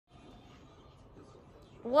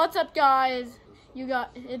What's up, guys?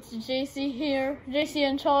 It's JC here, JC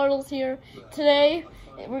and Charles here. Today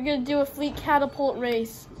we're gonna do a fleet catapult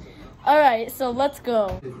race. All right, so let's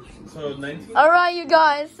go. All right, you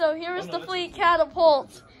guys. So here is the fleet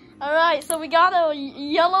catapult. All right, so we got a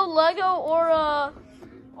yellow Lego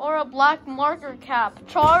or a black marker cap.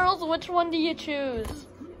 Charles, which one do you choose?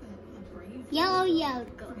 Yellow.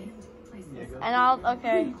 And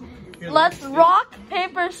okay. Let's rock,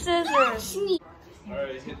 paper, scissors.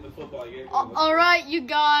 Alright, hit the football. Alright, you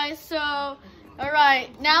guys, so,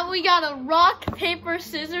 alright, now we gotta rock, paper,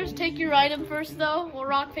 scissors. Take your item first, though. We'll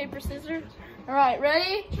rock, paper, scissors. Alright,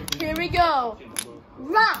 ready? Here we go.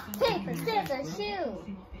 Rock, paper, scissors, shoe.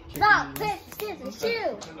 Rock, paper, scissors,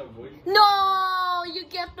 shoe. No, you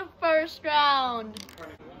get the first round.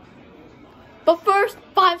 But first,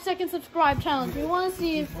 5-second subscribe challenge. We want to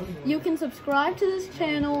see if you can subscribe to this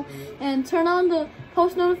channel and turn on the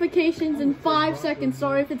post notifications in 5 seconds.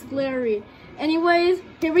 Sorry if it's glary. Anyways,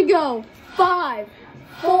 here we go. 5,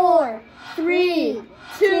 4, 3,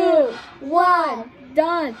 2, 1.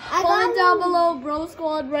 Done. Comment down below, Bro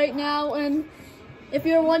Squad, right now. And if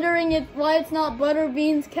you're wondering why it's not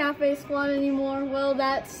Butterbean's Cafe Squad anymore, well,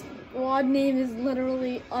 that squad name is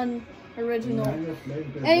literally original.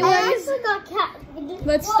 Anyways,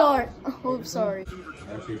 let's start. Oh, sorry.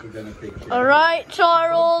 All right,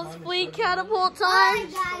 Charles, fleet catapult time.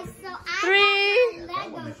 Alright, guys, so I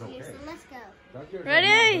have Legos here, so let's go.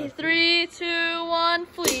 Ready? 3, 2, 1,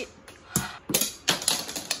 fleet.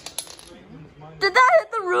 Did that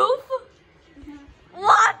hit the roof?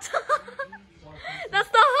 What? That's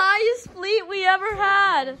the highest fleet we ever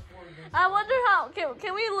had. I wonder how.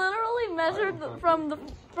 Can we literally measure from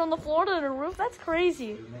the floor to the roof? That's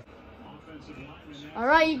crazy. All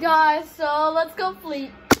right, you guys. So let's go,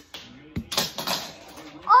 fleet.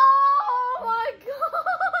 Oh my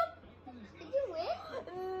God! Did you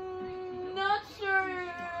win? Not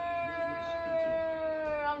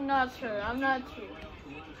sure. I'm not sure.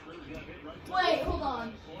 Wait, hold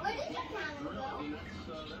on. Where did your camera go?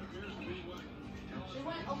 It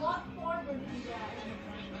went a lot farther than that.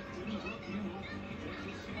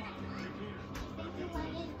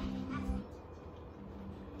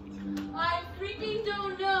 I freaking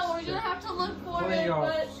don't know. We're gonna have to look for it,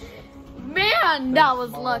 but man, that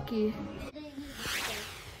was lucky.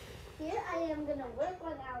 Here I am gonna work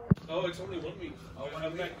 1 hour. Oh, it's only 1 week. Oh, I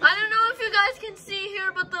don't know if you guys can see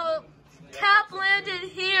here, but the cap landed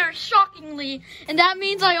here, shockingly, and that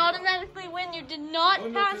means I automatically win. You did not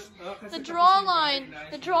pass the draw line.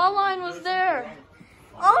 The draw line was there.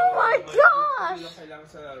 Oh my gosh!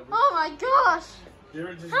 Oh my gosh!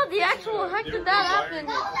 How the actual heck did that happen?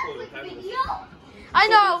 I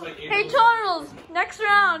know. Hey Charles, next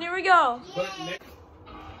round. Here we go.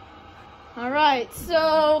 All right,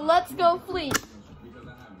 so let's go, fleet.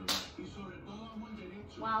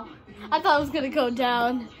 Wow, I thought it was gonna go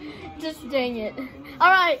down. Just dang it.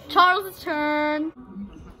 All right, Charles' turn.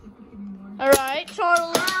 All right,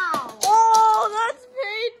 Charles. Wow. Oh, that's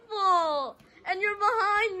painful. And you're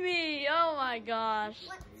behind me. Oh my gosh.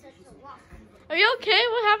 Are you okay?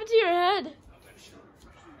 What happened to your head?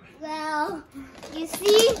 Well, you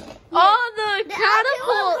see? Oh, the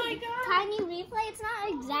catapult. Tiny replay. It's not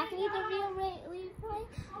exactly the real replay,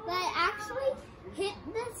 but I actually hit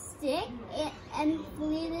the stick and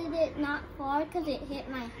fleeted it not far because it hit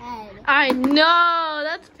my head. I know.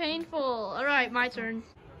 That's painful. All right, my turn.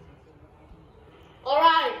 All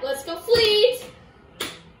right, let's go, fleet.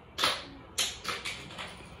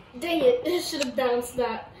 Dang it. I should have bounced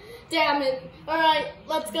that. Damn it. All right,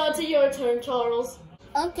 let's go to your turn, Charles.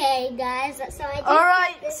 Okay, guys. So I just all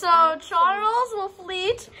right, so Charles will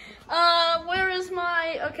fleet. Where is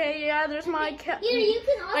my? Okay, yeah, there's my cap. Here, you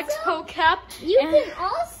can also Expo cap. You can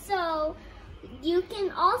also.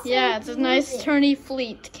 Yeah, it's a nice turny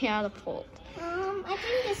fleet catapult. I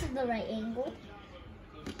think this is the right angle.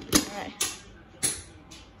 All right.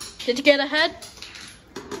 Did you get ahead?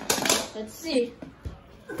 Let's see.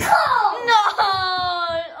 No!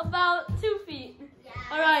 About 2 feet. Yeah.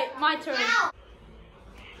 All right, my turn. Ow.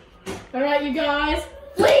 All right, you guys.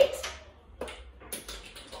 Fleet!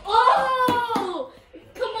 Oh!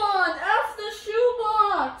 Come on, F the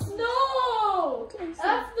shoebox. No!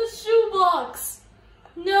 F the shoebox.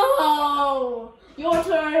 No! Your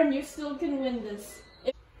turn. You still can win this.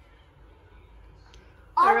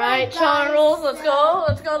 All right, Charles, let's go.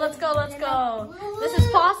 Let's go, let's go, let's go. This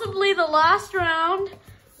is possibly the last round.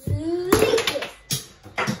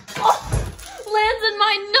 Oh, lands in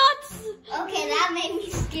my nuts. Okay, that made me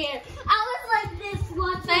scared. I was like this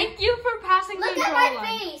one. Thank you for passing the draw line. Look at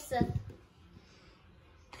my face.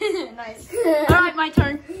 Nice. All right, my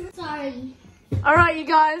turn. Sorry. All right, you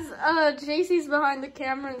guys. JC's behind the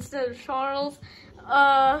camera instead of Charles.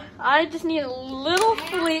 I just need a little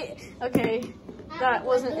fleet. Okay, that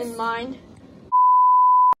wasn't in mind.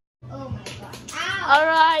 Oh my god. Ow. All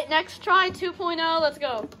right, next try 2.0. Let's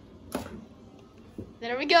go.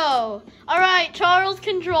 There we go. All right, Charles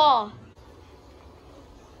can draw.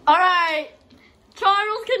 All right,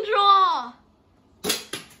 Charles can draw.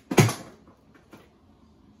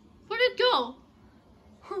 Where'd it go?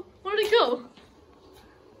 Where'd it go?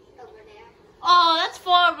 Over there. Oh, that's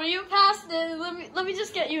far, but you passed it. Let me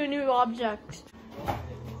just get you a new object.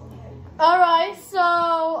 All right,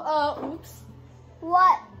 so oops.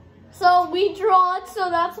 What? So we draw it, so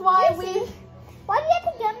that's why we. Why do you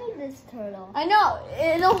have to get me this turtle? I know,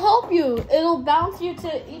 it'll help you. It'll bounce you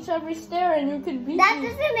to each every stair and you could beat That me.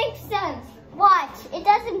 doesn't make sense. Watch, it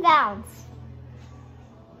doesn't bounce.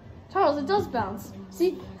 Charles, it does bounce.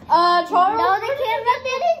 See? Charles? No, the camera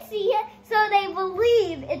didn't see it, so they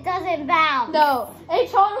believe it doesn't bounce. No. Hey,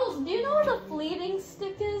 Charles, do you know where the fleeting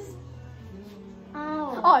stick is?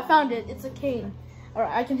 Oh. Oh, I found it. It's a cane. All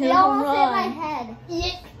right, I can hit It a home almost hit my run. head.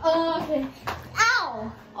 Oh, okay.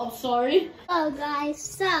 Ow! Oh, sorry. Oh, guys,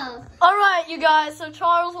 so. All right, you guys. So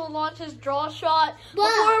Charles will launch his draw shot. Wow.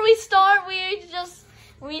 Before we start,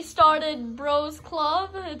 we started Bros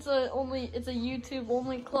Club. It's a YouTube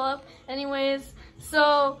only club. Anyways,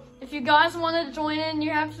 so if you guys want to join in,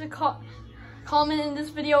 you have to comment in this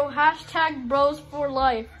video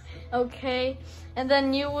 #Bros4Life. Okay, and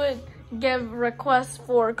then you would give requests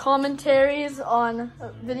for commentaries on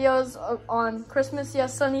videos on Christmas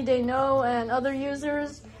Yes, Sunny Day No, and other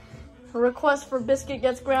users. Requests for Biscuit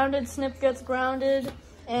Gets Grounded, Snip Gets Grounded,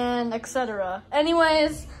 and etc.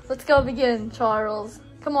 Anyways, let's go begin, Charles.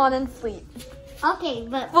 Come on in, fleet. Okay,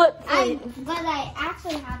 but Foot fleet. I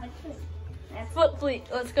actually have a clue. Foot fleet.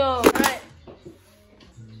 Let's go. All right.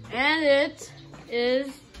 And it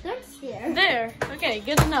is That's here. there. Okay,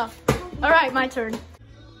 good enough. All right, my turn.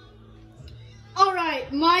 All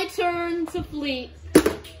right, my turn to fleet.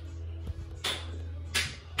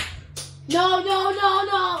 No.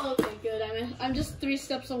 Okay, good. I'm just 3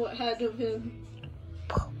 steps ahead of him.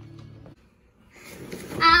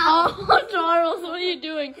 Ow. Oh, Charles, what are you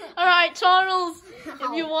doing? All right, Charles,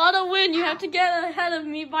 if you want to win, you have to get ahead of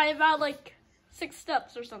me by about like 6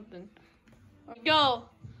 steps or something. Go.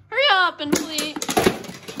 Hurry up and fleet.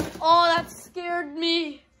 Oh, that scared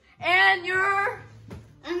me. And you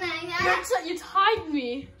tied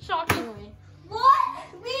me, shockingly. What?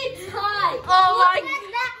 We tied. Oh Look my at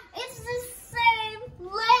that. It's the same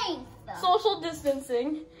length. Social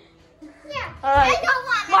distancing. Yeah. All right, I don't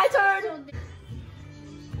want my it. turn.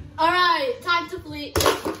 All right, time to fleet.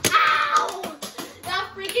 Ow!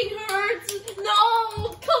 That freaking hurts. No,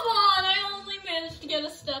 come on. I only managed to get a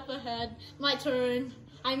step ahead. My turn.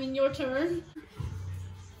 I mean, your turn.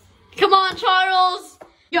 Come on, Charles.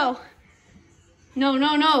 Go. No.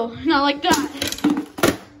 Not like that.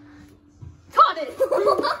 Caught it.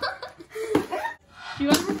 You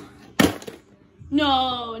ever?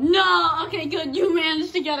 No. Okay, good. You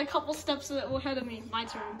managed to get a couple steps ahead of me. My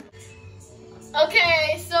turn.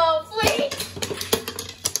 Okay, so fleet.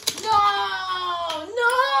 No.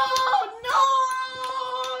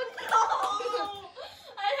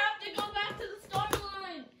 I have to go back to the start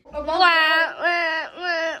line.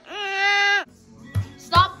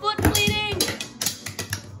 Stop foot fleeting.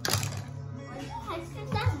 Where the heck did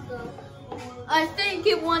that go? I think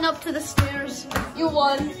it went up to the stairs. You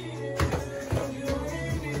won.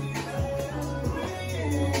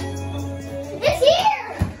 It's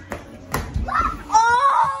here. Look.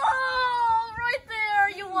 Oh, right there.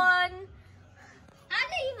 You won. I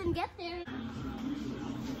didn't even get there.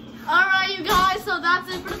 All right, you guys. So that's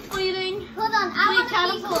it for the fleeting. Hold on. I Fleet want to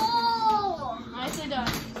be catapult. cool. Nicely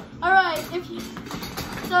done. All right.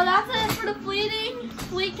 So that's it for the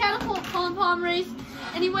fleet catapult pom-pom race.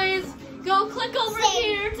 Anyways, go click over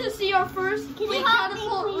here to see our first Can fleet you help me,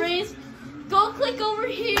 catapult please? race. Go click over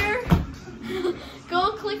here.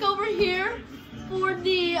 Go click over here for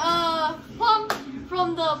the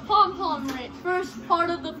pom-pom race. First part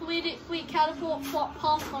of the fleet catapult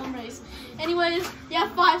pom-pom race. Anyways, you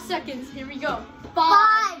have 5 seconds. Here we go.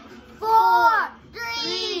 5, 4,